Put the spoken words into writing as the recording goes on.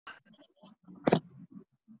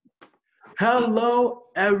Hello,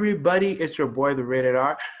 everybody. It's your boy, the Rated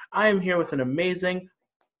R. I am here with an amazing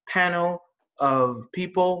panel of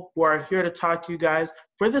people who are here to talk to you guys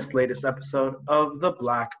for this latest episode of the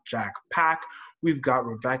Black Jack Pack. We've got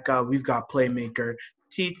Rebecca, we've got Playmaker,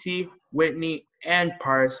 TT, Whitney, and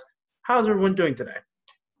Pars. How's everyone doing today?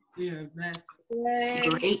 We are blessed.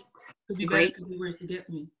 Great. Could be Great. better, could be worse to get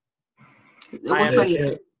me. What's I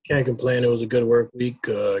funny? Can't complain. It was a good work week.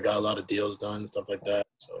 Got a lot of deals done, stuff like that.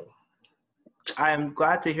 So am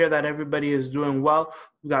glad to hear that everybody is doing well.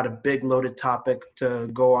 We've got a big loaded topic to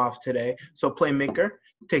go off today. So Playmaker,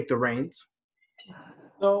 take the reins.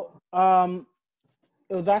 So,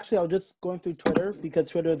 it was actually, I was just going through Twitter because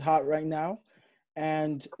Twitter is hot right now.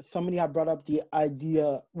 And somebody had brought up the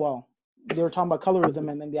idea, well, they were talking about colorism,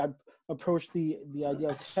 and then they had approached the idea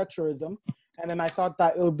of texturism. And then I thought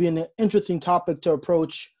that it would be an interesting topic to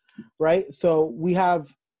approach, right? So we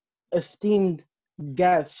have esteemed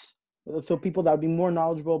guests, so people that would be more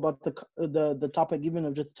knowledgeable about the topic, even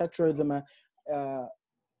of just texturism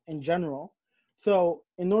in general. So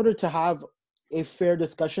in order to have a fair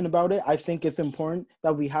discussion about it, I think it's important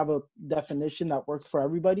that we have a definition that works for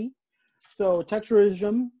everybody. So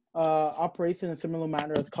texturism operates in a similar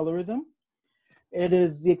manner as colorism. It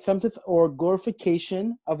is the acceptance or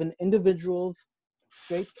glorification of an individual's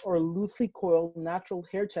straight or loosely coiled natural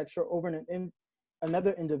hair texture over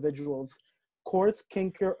another individual's coarse,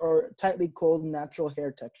 kinky, or tightly coiled natural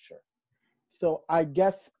hair texture. So I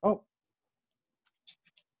guess,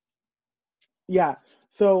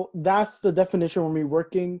 so that's the definition we're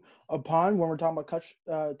working upon when we're talking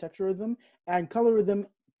about texturism. And colorism,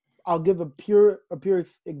 I'll give a pure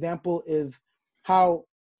example, is how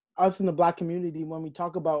us in the Black community, when we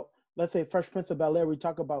talk about, let's say, Fresh Prince of Bel-Air, we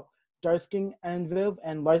talk about dark skin and Viv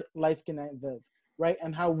and light skin and Viv, right?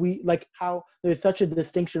 And how there's such a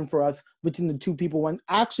distinction for us between the two people, when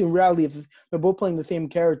actually in reality, if they're both playing the same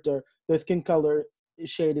character, their skin color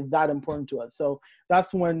shade is that important to us. So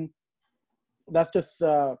that's just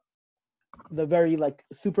the very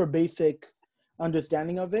super basic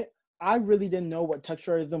understanding of it. I really didn't know what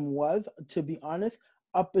texturism was, to be honest,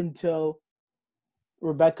 up until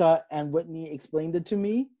Rebecca and Whitney explained it to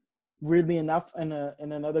me, weirdly enough, in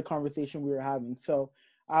another conversation we were having. So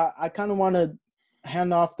I kind of want to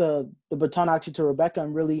hand off the baton actually to Rebecca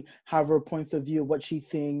and really have her points of view of what she's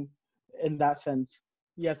seeing in that sense.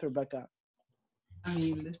 Yes, Rebecca. I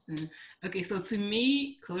mean, listen. Okay, so to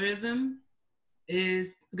me, colorism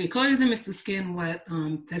is to skin what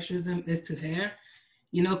texturism is to hair.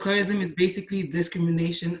 You know, colorism is basically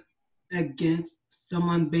discrimination against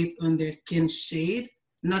someone based on their skin shade,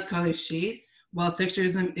 not color shade, while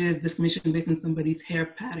texturism is discrimination based on somebody's hair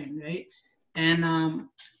pattern, right? And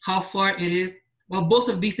how far it is, well, both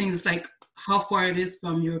of these things is like how far it is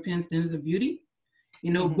from European standards of beauty.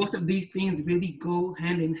 You know, both of these things really go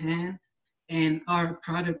hand in hand and are a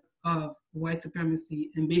product of white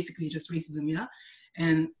supremacy and basically just racism, yeah?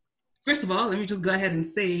 And first of all, let me just go ahead and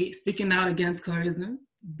say, speaking out against colorism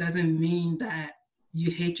doesn't mean that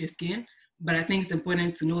you hate your skin, but I think it's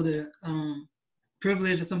important to know the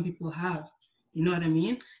privilege that some people have. You know what I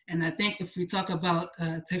mean? And I think if we talk about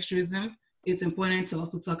texturism, it's important to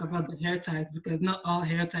also talk about the hair types, because not all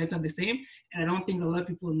hair types are the same. And I don't think a lot of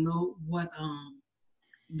people know what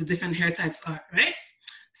the different hair types are, right?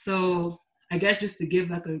 So I guess just to give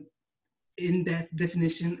like a in-depth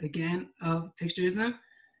definition again of texturism,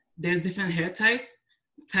 there's different hair types.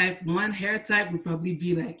 Type 1 hair type would probably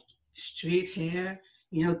be like straight hair,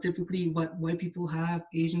 you know, typically what white people have,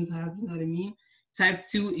 Asians have, you know what I mean? Type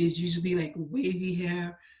 2 is usually like wavy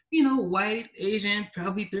hair, you know, white, Asian,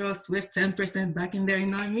 probably throw a swift 10% back in there, you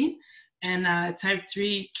know what I mean? And type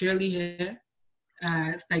 3, curly hair.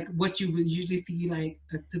 It's like what you would usually see like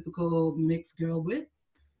a typical mixed girl with,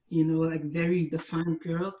 you know, like very defined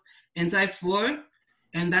curls. And type 4,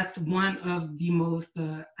 and that's one of the most,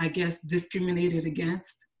 I guess, discriminated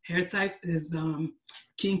against hair types, is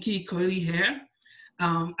kinky curly hair.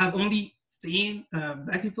 I've only seen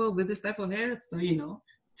Black people with this type of hair. So, you know,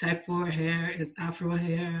 type 4 hair is Afro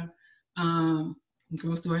hair,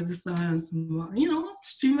 grows towards the sun, small, you know,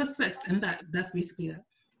 streamless flex. And that's basically that.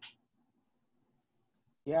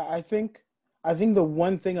 Yeah, I think the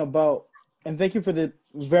one thing about, and thank you for the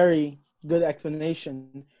very good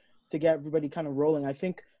explanation to get everybody kind of rolling. I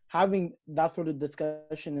think having that sort of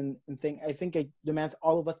discussion and thing, I think it demands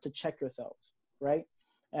all of us to check yourselves, right?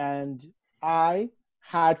 And I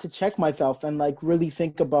had to check myself and like really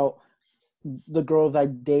think about the girls I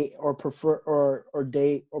date or prefer or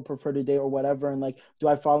date or prefer to date or whatever, and like, do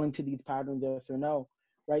I fall into these patterns, yes or no,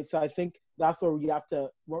 right? So I think that's where we have to,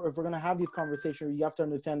 if we're gonna have these conversations, you have to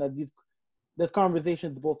understand that this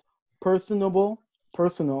conversation is both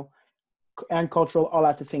personal, and cultural all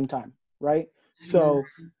at the same time, right? So,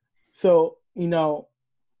 you know,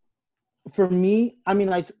 for me, I mean,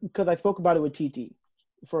 because I spoke about it with TT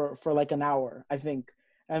for like an hour, I think,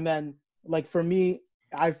 and then like for me,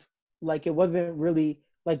 I've like it wasn't really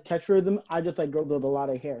like texturism. I just like girls with a lot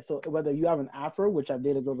of hair. So whether you have an afro, which I've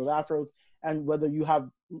dated girls with afros, and whether you have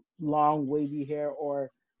long wavy hair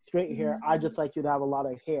or straight hair, I just like you to have a lot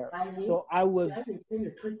of hair. So I was.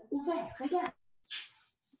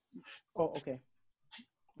 Oh, okay.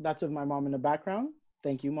 That's with my mom in the background.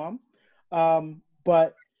 Thank you, Mom.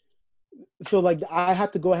 But so like I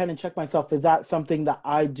had to go ahead and check myself. Is that something that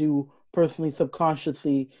I do personally,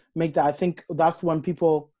 subconsciously make that? I think that's when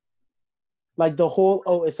people like the whole,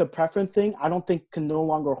 oh, it's a preference thing. I don't think can no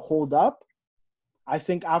longer hold up. I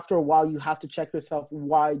think after a while you have to check yourself.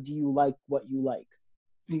 Why do you like what you like?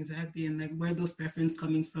 Exactly, and like where those preferences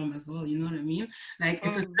coming from as well, you know what I mean? Like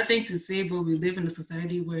it's a sad thing to say, but we live in a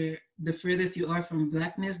society where the furthest you are from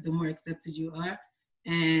Blackness, the more accepted you are.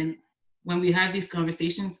 And when we have these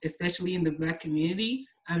conversations, especially in the Black community,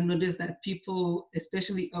 I've noticed that people,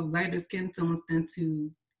 especially of lighter skin tones, tend to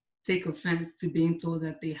take offense to being told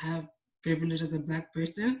that they have privilege as a Black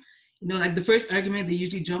person. You know, like the first argument they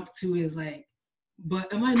usually jump to is like,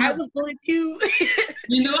 but am I not? I was going to.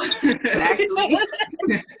 You know? Exactly.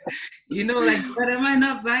 You know, like, but am I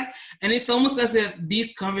not Black? And it's almost as if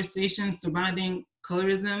these conversations surrounding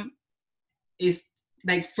colorism is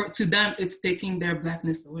like, to them, it's taking their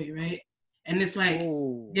Blackness away, right? And it's like,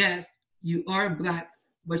 yes, you are Black,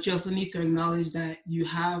 but you also need to acknowledge that you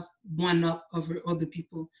have one up over other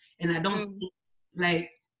people. And I don't think,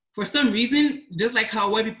 like, for some reason, just like how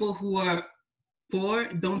white people who are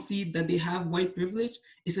poor don't see that they have white privilege,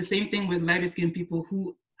 it's the same thing with lighter skinned people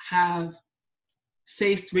who have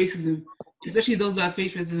faced racism, especially those who have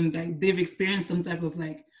faced racism, like they've experienced some type of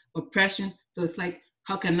like oppression. So it's like,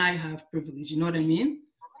 how can I have privilege? You know what I mean?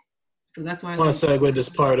 So that's why I want to segue this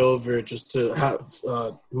part over just to have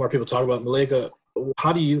more people talk about Malika.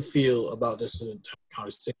 How do you feel about this entire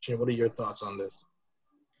conversation? What are your thoughts on this?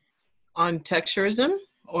 On texturism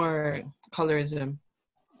or colorism?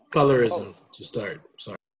 Colorism to start.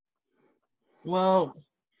 Sorry. Well,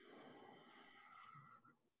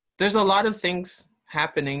 there's a lot of things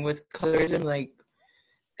happening with colorism, like,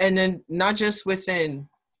 and then not just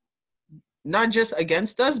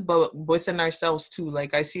against us, but within ourselves too.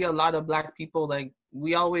 Like I see a lot of Black people, like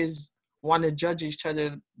we always want to judge each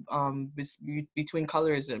other between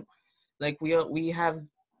colorism. Like we have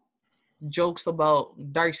jokes about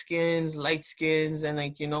dark skins, light skins, and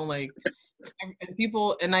like, you know, like, and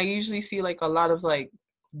people, and I usually see like a lot of like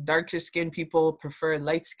darker skinned people prefer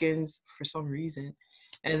light skins for some reason.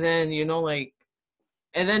 And then, you know, like,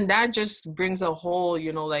 and then that just brings a whole,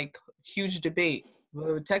 you know, like huge debate.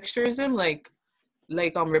 With texturism, like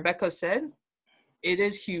Rebecca said, it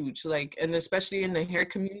is huge. Like, and especially in the hair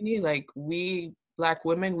community, like we Black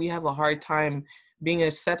women, we have a hard time being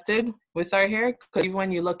accepted with our hair. Because even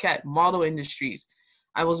when you look at model industries,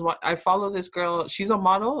 I follow this girl. She's a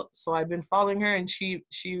model, so I've been following her, and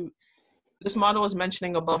this model was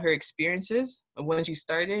mentioning about her experiences when she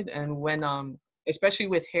started, and when especially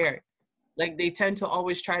with hair, like they tend to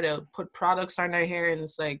always try to put products on their hair, and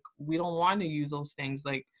it's like we don't want to use those things.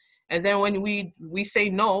 Like, and then when we say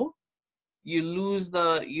no, you lose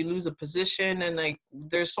a position, and like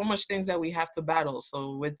there's so much things that we have to battle.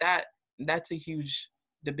 So with that, that's a huge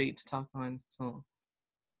debate to talk on. So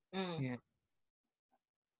yeah.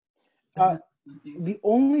 The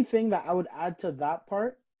only thing that I would add to that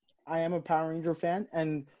part, I am a Power Ranger fan,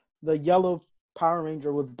 and the yellow Power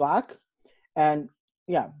Ranger was Black, and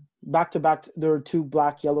yeah, back to back, there were 2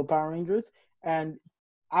 Black yellow Power Rangers, and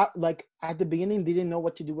like at the beginning they didn't know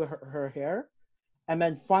what to do with her hair, and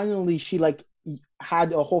then finally she like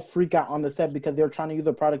had a whole freak out on the set because they were trying to use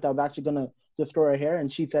a product that was actually gonna destroy her hair,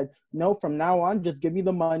 and she said, no, from now on, just give me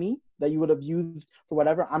the money that you would have used for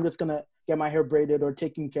whatever. I'm just gonna get my hair braided or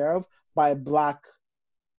taken care of by a Black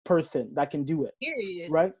person that can do it.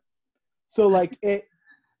 Period. Right? So like it,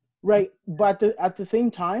 right? But at the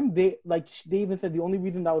same time, they even said the only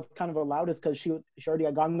reason that was kind of allowed is because she already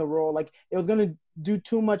had gotten the role. Like it was gonna do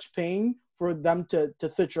too much pain for them to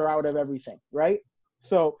switch her out of everything, right?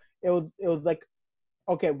 So it was like,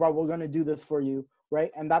 okay, well, we're gonna do this for you,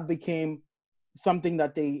 right? And that became something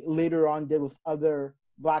that they later on did with other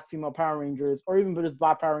Black female Power Rangers, or even just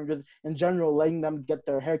Black Power Rangers in general, letting them get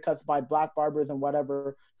their haircuts by Black barbers and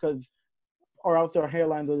whatever, or else their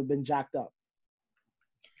hairlines would have been jacked up.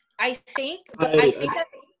 I think that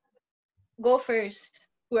go first.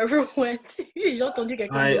 Whoever went.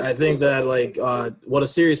 I think that like what a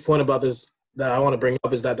serious point about this that I want to bring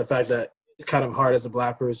up is that the fact that it's kind of hard as a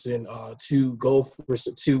Black person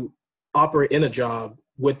to operate in a job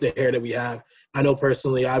with the hair that we have. I know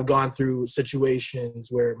personally I've gone through situations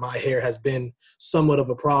where my hair has been somewhat of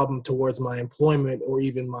a problem towards my employment or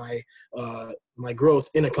even my growth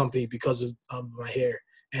in a company because of my hair.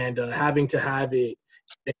 And having to have it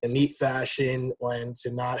in a neat fashion and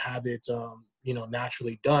to not have it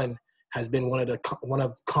naturally done has been one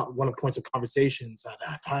of points of conversations that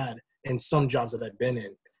I've had in some jobs that I've been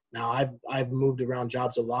in. Now, I've moved around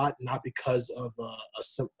jobs a lot, not because of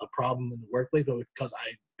a problem in the workplace, but because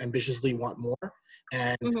I ambitiously want more.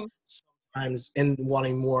 And sometimes in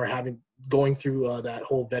wanting more, going through that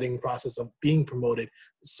whole vetting process of being promoted,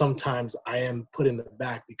 sometimes I am put in the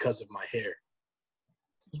back because of my hair.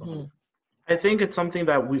 I think it's something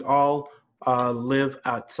that we all live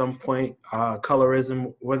at some point,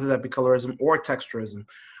 colorism, whether that be colorism or texturism.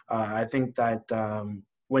 I think that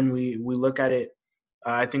when we look at it,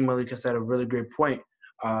 I think Malika said a really great point.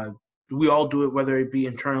 We all do it, whether it be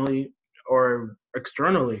internally or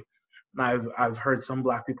externally. I've heard some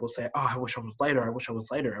Black people say, "Oh, I wish I was lighter. I wish I was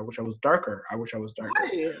lighter. I wish I was darker. I wish I was darker."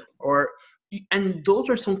 Right. And those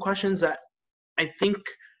are some questions that I think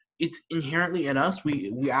it's inherently in us.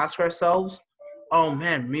 We ask ourselves, "Oh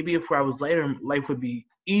man, maybe if I was lighter, life would be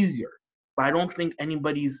easier." But I don't think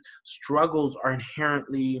anybody's struggles are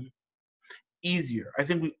inherently easier. I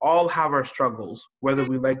think we all have our struggles, whether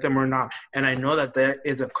we like them or not. And I know that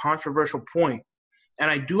is a controversial point.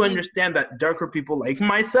 And I do understand that darker people like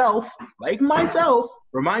myself,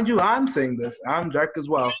 remind you, I'm saying this, I'm dark as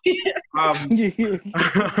well. I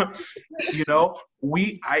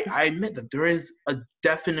admit that there is a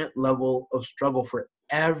definite level of struggle for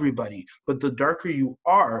everybody. But the darker you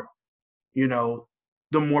are, the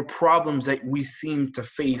more problems that we seem to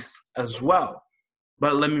face as well.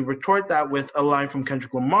 But let me retort that with a line from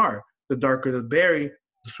Kendrick Lamar: "The darker the berry,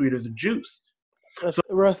 the sweeter the juice."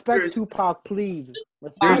 Respect Tupac, please.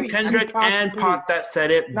 There's Kendrick and Pac that said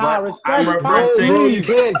it, Nah, but I'm respect referencing. Bro, you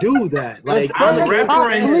can't do that. Like, I'm Respect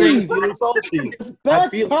Pac, referencing. please. I'm salty. I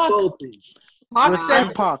Respect feel Pac. salty. Pac said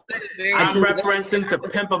Respect Pac. I'm referencing to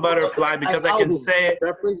Pimp a Butterfly because I can say it.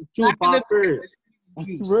 Reference Tupac first.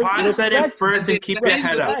 Pac said it first and keep your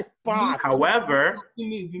head up. Respect Pac. However,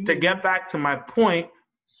 to get back to my point,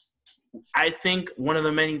 I think one of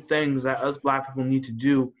the many things that us Black people need to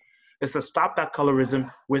do is to stop that colorism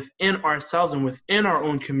within ourselves and within our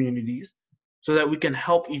own communities so that we can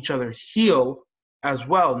help each other heal as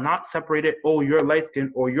well, not separate it, "Oh, you're light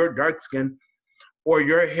skin," or "You're dark skin," or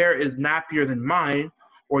 "Your hair is nappier than mine,"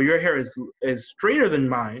 or "Your hair is straighter than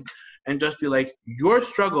mine," and just be like, your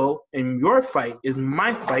struggle and your fight is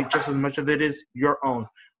my fight just as much as it is your own.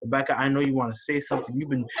 Rebecca, I know you want to say something. You've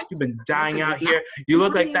been dying out here. You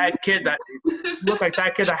look like that kid that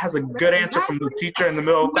has a good answer from the teacher in the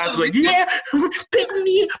middle of class. Like, "Yeah, pick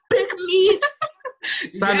me."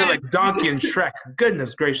 Sounded like Donkey and Shrek.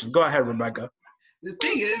 Goodness gracious. Go ahead, Rebecca. The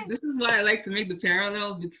thing is, this is why I like to make the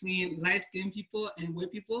parallel between light-skinned people and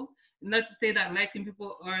white people. Not to say that light-skinned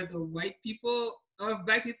people are the white people of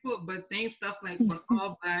Black people, but saying stuff like we're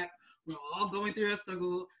all Black, we're all going through a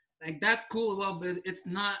struggle, like that's cool, well, but it's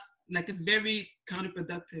not, like, it's very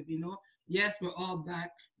counterproductive, Yes, we're all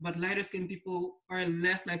Black, but lighter-skinned people are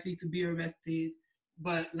less likely to be arrested,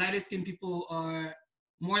 but lighter-skinned people are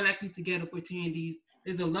more likely to get opportunities.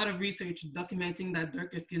 There's a lot of research documenting that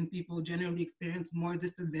darker-skinned people generally experience more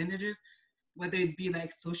disadvantages, whether it be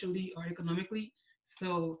like socially or economically.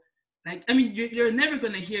 So, like, I mean, you're never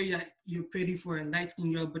gonna hear that you're pretty for a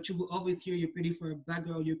light-skinned girl, but you will always hear you're pretty for a Black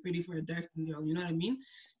girl, you're pretty for a dark-skinned girl. You know what I mean?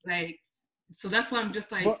 Like, so that's why I'm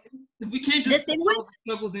just like, we can't just put all the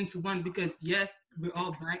struggles into one, because yes, we're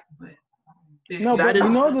all Black, but No, but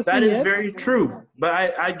that is very true.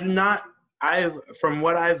 But I do not. From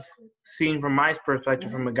what I've seen from my perspective,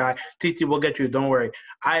 from a guy, TT, we'll get you. Don't worry.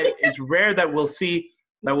 It's rare that we'll see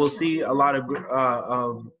a lot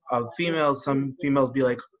of females. Some females be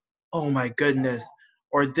like, "Oh my goodness,"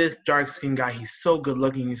 or "This dark skinned guy, he's so good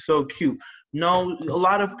looking, he's so cute." No, a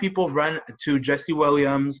lot of people run to Jesse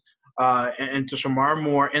Williams and to Shamar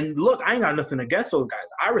Moore. And look, I ain't got nothing against those guys.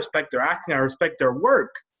 I respect their acting. I respect their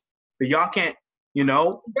work. But y'all can't,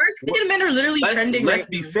 dark-skinned men are literally trending. Let's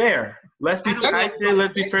be fair. Let's be fair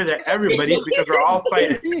to everybody because we're all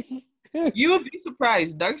fighting. You would be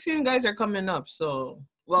surprised. Dark skin guys are coming up. So,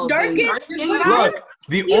 well, dark skin look,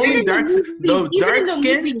 the only dark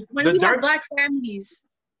skin, when we have Black families,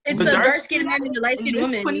 it's a dark skinned man and a light skinned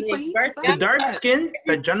woman. The dark skin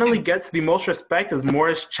that generally gets the most respect is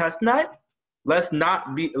Morris Chestnut. Let's not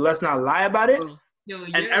lie about it. Yo,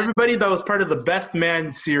 And everybody that was part of the Best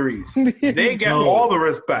Man series, they get No. all the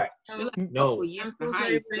respect. No. I'm so sorry,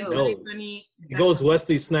 but it's No. really funny. It goes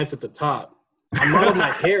Wesley Snipes at the top. I modeled my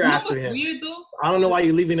hair after him. Weird though. I don't know why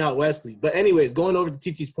you're leaving out Wesley. But anyways, going over to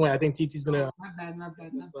TT's point, I think TT's going to My bad.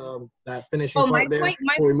 that finishing Oh, my part there point-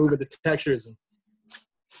 my- before we move into texturism.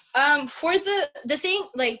 For the thing,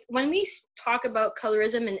 like when we talk about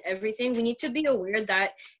colorism and everything, we need to be aware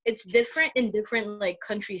that it's different in different like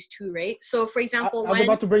countries too, right? So for example, I was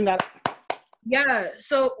about to bring that up. yeah,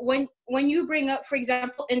 so when you bring up, for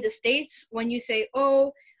example, in the States, when you say,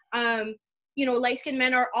 oh, light-skinned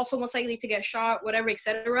men are also most likely to get shot, whatever,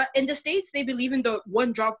 etc. In the States, they believe in the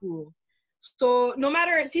one-drop rule. So no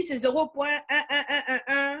matter si c'est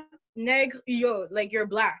 0.1 nègre, yo, like you're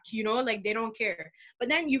black, like they don't care. But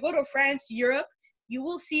then you go to France, Europe, you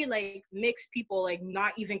will see like mixed people like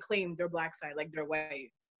not even claim their black side, like they're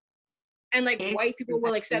white. And like white people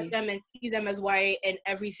will accept them and see them as white and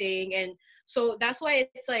everything. And so that's why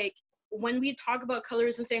it's like when we talk about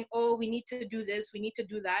colorism saying, oh, we need to do this, we need to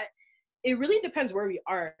do that, it really depends where we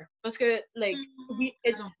are. Because like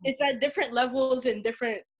it's at different levels in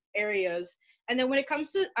different areas. And then when it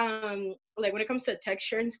comes to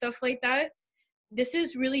texture and stuff like that, this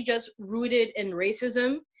is really just rooted in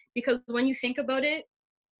racism. Because when you think about it,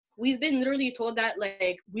 we've been literally told that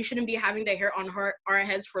like we shouldn't be having the hair on our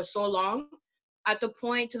heads for so long, to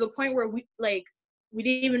the point where we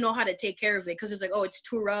didn't even know how to take care of it, because it's like, oh, it's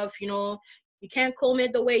too rough, you can't comb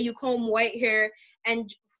it the way you comb white hair.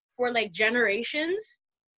 And for like generations,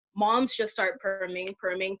 moms just start perming.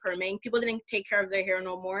 People didn't take care of their hair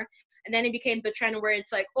no more. And then it became the trend where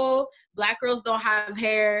it's like, oh, black girls don't have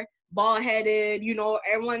hair, bald-headed,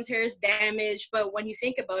 everyone's hair is damaged. But when you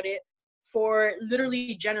think about it, for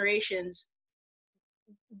literally generations,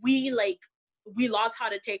 we lost how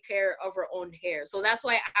to take care of our own hair. So that's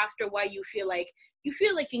why after a while you feel like you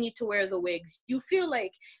need to wear the wigs. You feel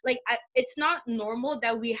like it's not normal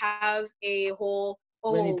that we have a whole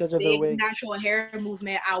big natural hair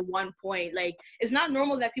movement at one point. Like it's not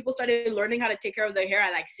normal that people started learning how to take care of their hair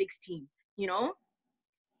at like 16,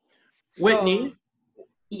 Whitney?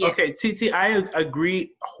 Yes. Okay, TT, I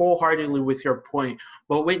agree wholeheartedly with your point.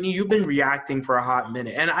 But Whitney, you've been reacting for a hot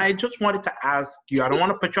minute. And I just wanted to ask you, I don't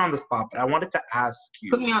want to put you on the spot, but I wanted to ask you.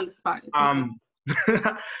 Put me on the spot. I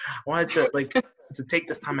wanted to to take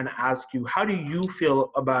this time and ask you, how do you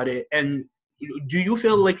feel about it? And do you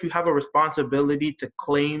feel like you have a responsibility to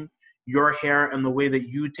claim your hair and the way that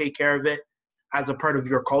you take care of it as a part of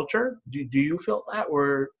your culture? Do you feel that,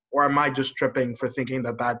 or am I just tripping for thinking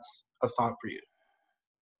that that's a thought for you?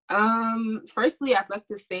 Firstly, I'd like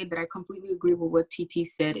to say that I completely agree with what TT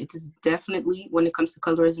said. It is definitely, when it comes to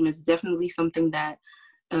colorism, it's definitely something that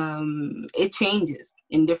it changes.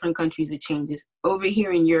 In different countries, it changes. Over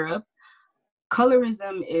here in Europe,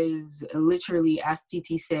 colorism is literally, as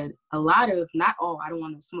TT said, a lot of, not all, I don't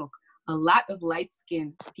want to smoke, a lot of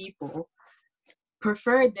light-skinned people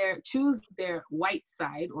choose their white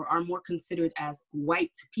side, or are more considered as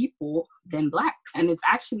white people than black. And it's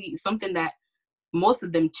actually something that most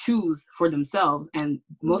of them choose for themselves, and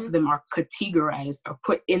most of them are categorized or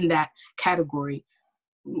put in that category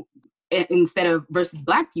instead of versus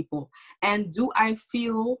black people. And do I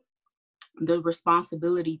feel the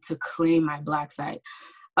responsibility to claim my black side?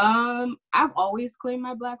 I've always claimed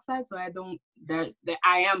my black side, so I don't that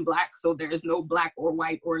I am black, so there is no black or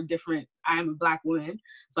white or different. I am a black woman,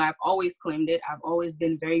 so I've always claimed it. I've always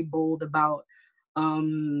been very bold about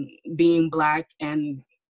being black and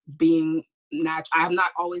being natural. I have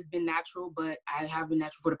not always been natural, but I have been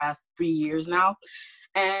natural for the past 3 years now.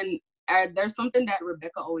 And there's something that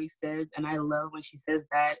Rebecca always says, and I love when she says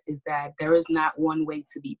that, is that there is not one way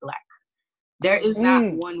to be black. There is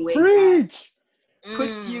not one way that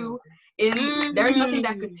puts you in, there's nothing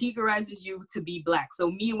that categorizes you to be black.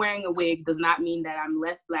 So me wearing a wig does not mean that I'm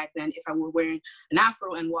less black than if I were wearing an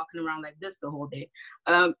afro and walking around like this the whole day.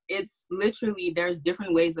 It's literally, there's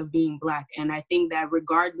different ways of being black. And I think that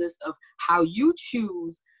regardless of how you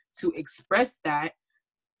choose to express that,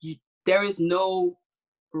 there is no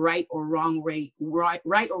right or wrong way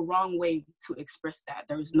to express that.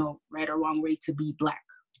 There is no right or wrong way to be black.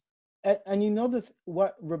 And you know this,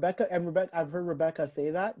 what Rebecca, I've heard Rebecca say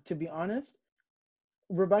that, to be honest.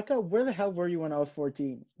 Rebecca, where the hell were you when I was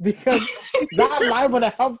 14? Because that line would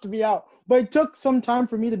have helped me out. But it took some time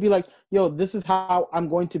for me to be like, yo, this is how I'm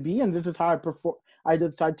going to be, and this is how I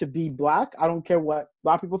decide to be black. I don't care what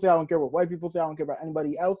black people say, I don't care what white people say, I don't care what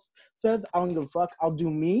anybody else says. I don't give a fuck. I'll do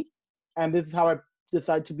me. And this is how I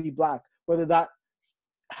decide to be black. Whether that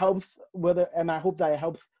helps, and I hope that it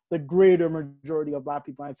helps the greater majority of black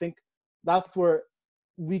people. I think that's where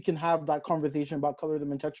we can have that conversation about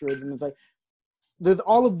colorism and texturism. It's like there's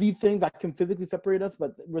all of these things that can physically separate us,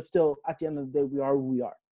 but we're still, at the end of the day, we are who we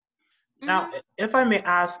are. Now, if I may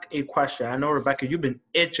ask a question, I know, Rebecca, you've been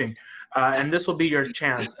itching, and this will be your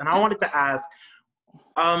chance. And I wanted to ask,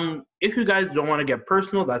 if you guys don't want to get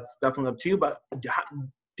personal, that's definitely up to you, but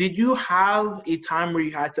did you have a time where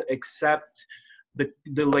you had to accept the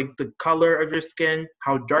color of your skin,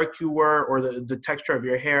 how dark you were, or the texture of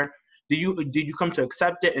your hair? Did you come to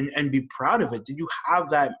accept it and be proud of it? Did you have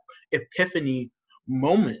that epiphany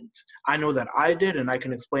moment? I know that I did, and I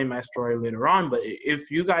can explain my story later on, but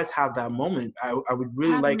if you guys have that moment, I would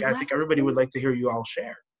really like, I think everybody would like to hear you all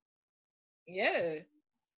share. Yeah.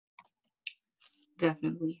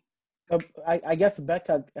 Definitely. I guess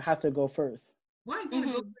Becca has to go first. Why I gotta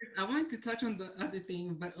go first? I wanted to touch on the other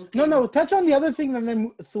thing, but okay. No, touch on the other thing and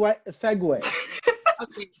then segue.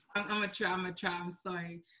 Okay, I'm gonna try. I'm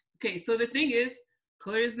sorry. Okay, so the thing is,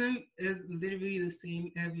 colorism is literally the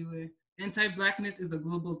same everywhere. Anti-blackness is a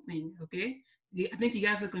global thing, okay? I think you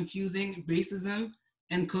guys are confusing racism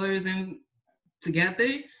and colorism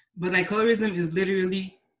together, but like colorism is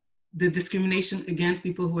literally the discrimination against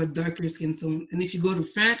people who are darker skin tone. And if you go to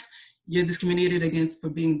France, you're discriminated against for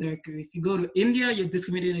being darker. If you go to India, you're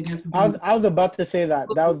discriminated against for being I was about to say that.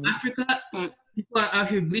 That was Africa. People are out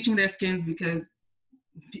here bleaching their skins because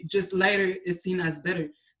just lighter is seen as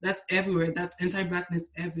better. That's everywhere. That's anti-blackness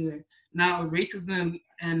everywhere. Now, racism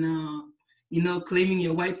and claiming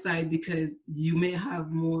your white side because you may have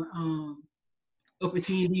more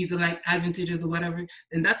opportunities or like advantages or whatever,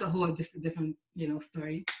 then that's a whole different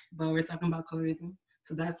story. But we're talking about colorism,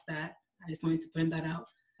 so that's that. I just wanted to point that out.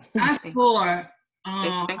 As for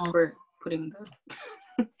thanks for putting that.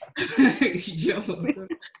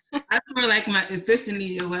 As for like my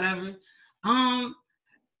epiphany or whatever, I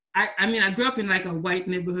grew up in like a white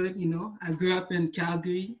neighborhood, I grew up in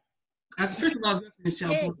Calgary. First of all, I grew up in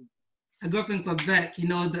Shelburne. I grew up in Quebec,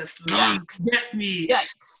 the slums get me. Yes.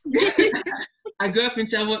 I grew up in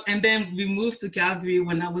Shelburne, and then we moved to Calgary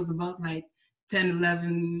when I was about like 10,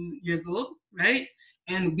 11 years old, right?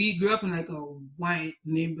 And we grew up in like a white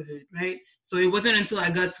neighborhood, right? So it wasn't until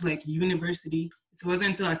I got to like university, it wasn't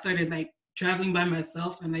until I started like traveling by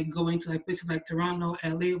myself and like going to like places like Toronto,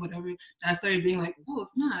 LA, whatever, that I started being like, oh,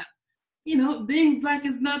 it's not, being black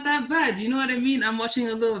is not that bad. You know what I mean? I'm watching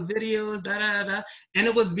a little videos, and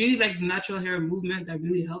it was really like natural hair movement that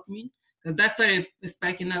really helped me, because that started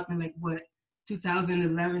spiking up in like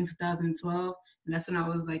 2011, 2012, and that's when I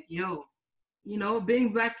was like, yo,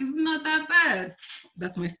 being black is not that bad.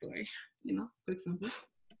 That's my story, quick, simple.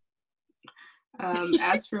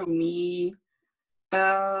 As for me,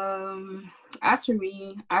 I've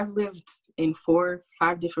lived in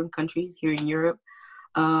 4-5 different countries here in Europe.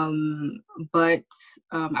 But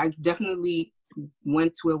I definitely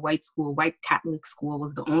went to a white school, white Catholic school.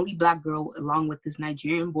 Was the only black girl along with this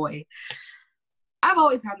Nigerian boy. I've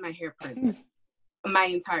always had my hair printed my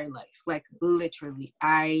entire life, like literally.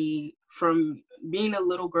 From being a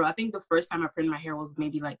little girl, I think the first time I printed my hair was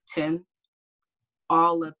maybe like 10,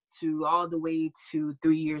 all the way to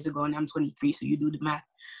 3 years ago, and I'm 23, so you do the math.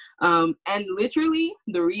 And literally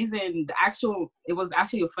the reason, it was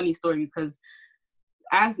actually a funny story, because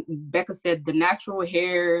as Becca said, the natural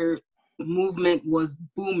hair movement was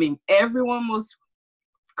booming. Everyone was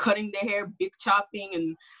cutting their hair, big chopping,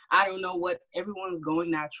 and I don't know what, everyone was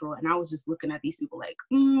going natural. And I was just looking at these people like,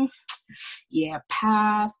 yeah,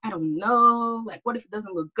 pass. I don't know. Like, what if it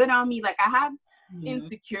doesn't look good on me? Like, I had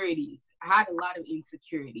insecurities. I had a lot of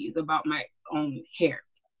insecurities about my own hair.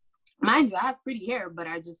 Mind you, I have pretty hair, but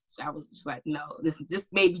I was just like, no, this is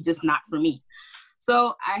just maybe just not for me.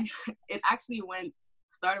 So it actually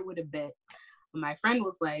started with a bet. My friend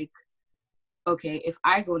was like, okay, if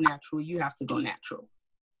I go natural, you have to go natural.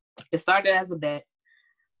 It started as a bet.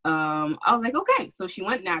 I was like, okay. So she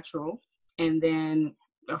went natural. And then,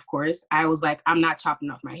 of course, I was like, I'm not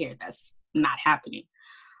chopping off my hair. That's not happening.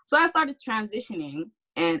 So I started transitioning.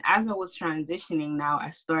 And as I was transitioning now, I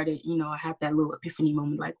started, I had that little epiphany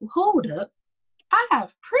moment, like, well, hold up. I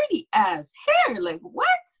have pretty ass hair. Like, what?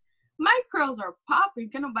 My curls are popping.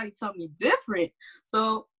 Can nobody tell me different?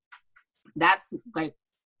 So that's like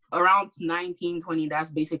around 19, 20, that's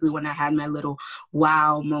basically when I had my little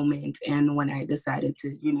wow moment. And when I decided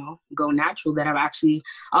to, go natural, that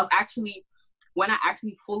when I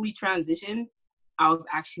actually fully transitioned, I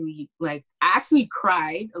actually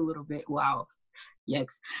cried a little bit. Wow.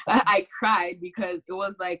 Yikes. I cried because it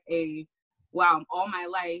was like wow, all my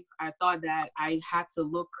life, I thought that I had to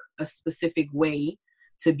look a specific way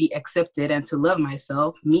to be accepted and to love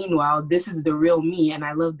myself. Meanwhile, this is the real me, and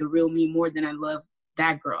I love the real me more than I love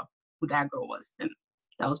that girl, who that girl was. And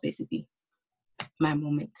that was basically my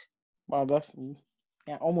moment. Wow, that's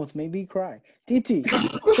almost made me cry. TT,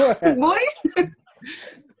 go ahead. Boy.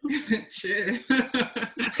 Shit.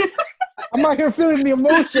 I'm out here feeling the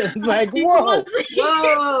emotions. Like, whoa.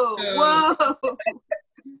 Whoa.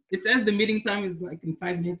 It says the meeting time is like in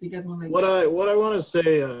 5 minutes. You guys want like What I want to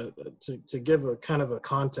say to give a kind of a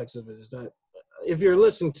context of it is that if you're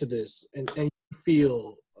listening to this and you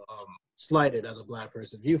feel slighted as a Black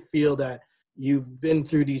person, if you feel that you've been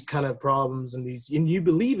through these kind of problems and you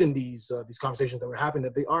believe in these conversations that were happening,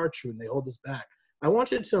 that they are true and they hold us back, I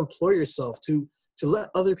want you to employ yourself to let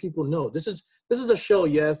other people know. This is a show,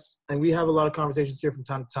 yes, and we have a lot of conversations here from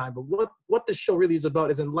time to time, but what this show really is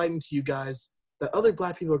about is enlightening to you guys that other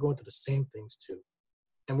Black people are going through the same things too.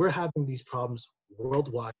 And we're having these problems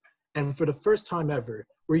worldwide. And for the first time ever,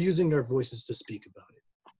 we're using our voices to speak about it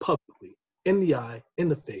publicly, in the eye, in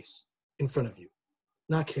the face, in front of you,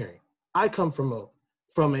 not caring. I come from a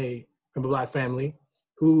Black family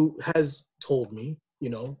who has told me,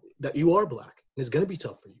 that you are Black and it's going to be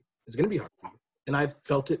tough for you. It's going to be hard for you. And I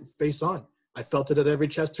felt it face on. I felt it at every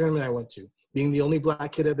chess tournament I went to. Being the only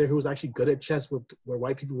Black kid out there who was actually good at chess, where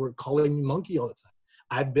white people were calling me monkey all the time.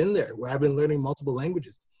 I've been there, where I've been learning multiple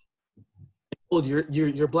languages. Oh,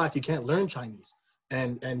 you're Black, you can't learn Chinese.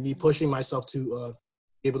 And me pushing myself to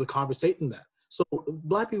be able to conversate in that. So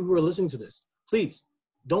Black people who are listening to this, please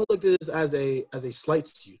don't look at this as a slight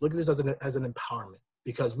to you. Look at this as an empowerment,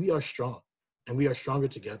 because we are strong and we are stronger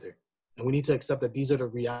together. And we need to accept that these are the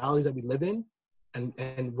realities that we live in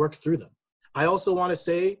and work through them. I also want to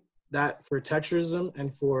say that for texturism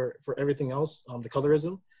and for everything else, the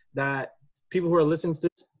colorism, that people who are listening to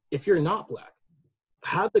this, if you're not Black,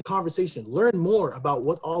 have the conversation, learn more about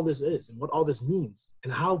what all this is and what all this means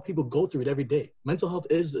and how people go through it every day. Mental health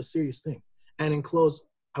is a serious thing. And in close,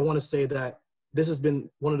 I want to say that this has been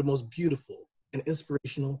one of the most beautiful and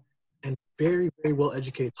inspirational and very, very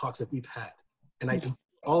well-educated talks that we've had. And I think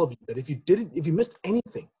all of you that if you missed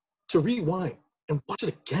anything, to rewind and watch it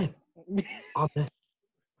again. Amen.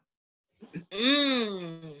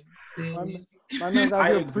 My man's out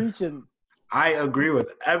here preaching. I agree with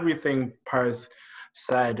everything Pars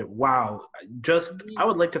said. Wow. I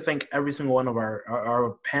would like to thank every single one of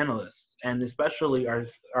our panelists, and especially our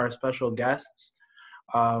special guests.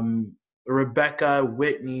 Rebecca,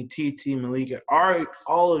 Whitney, TT, Malika,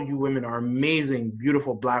 all of you women are amazing,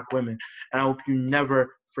 beautiful Black women. And I hope you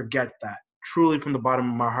never forget that. Truly from the bottom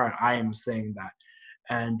of my heart, I am saying that.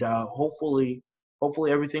 And hopefully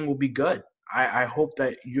everything will be good. I hope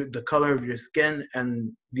that the color of your skin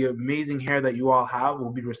and the amazing hair that you all have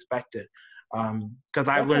will be respected. Because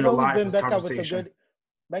I've learned a lot in this conversation.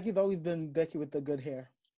 Becky's always been Becky with the good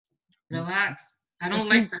hair. Relax. I don't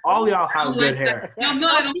like that. All y'all have good hair. No,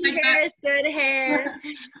 I don't like that. Is good hair.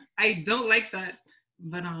 I don't like that.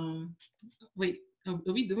 But wait, are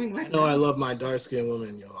we doing like? I know I love my dark skinned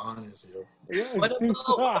women, yo. Honest, yo. What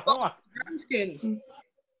about brown skins?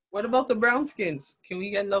 What about the brown skins? Can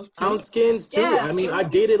we get love too? Brown skins too. Yeah. I mean, I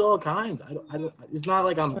dated all kinds. I don't. It's not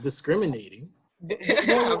like I'm discriminating. I'm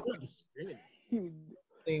not discriminating.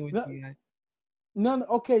 No,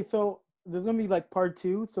 okay, so there's gonna be like part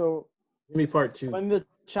 2. So Give me part 2. when the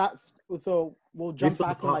chat, so we'll jump Refill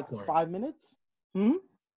back the in like popcorn. 5 minutes.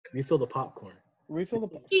 Refill the popcorn. Refill the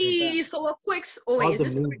popcorn. So a quick. Oh wait, Pause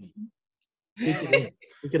is the this? movie. Take it in.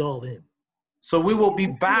 Take it all in. So we will be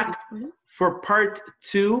back for part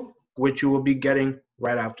 2, which you will be getting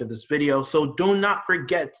right after this video. So do not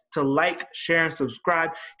forget to like, share, and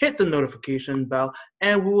subscribe. Hit the notification bell,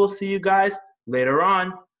 and we will see you guys later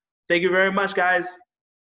on. Thank you very much, guys.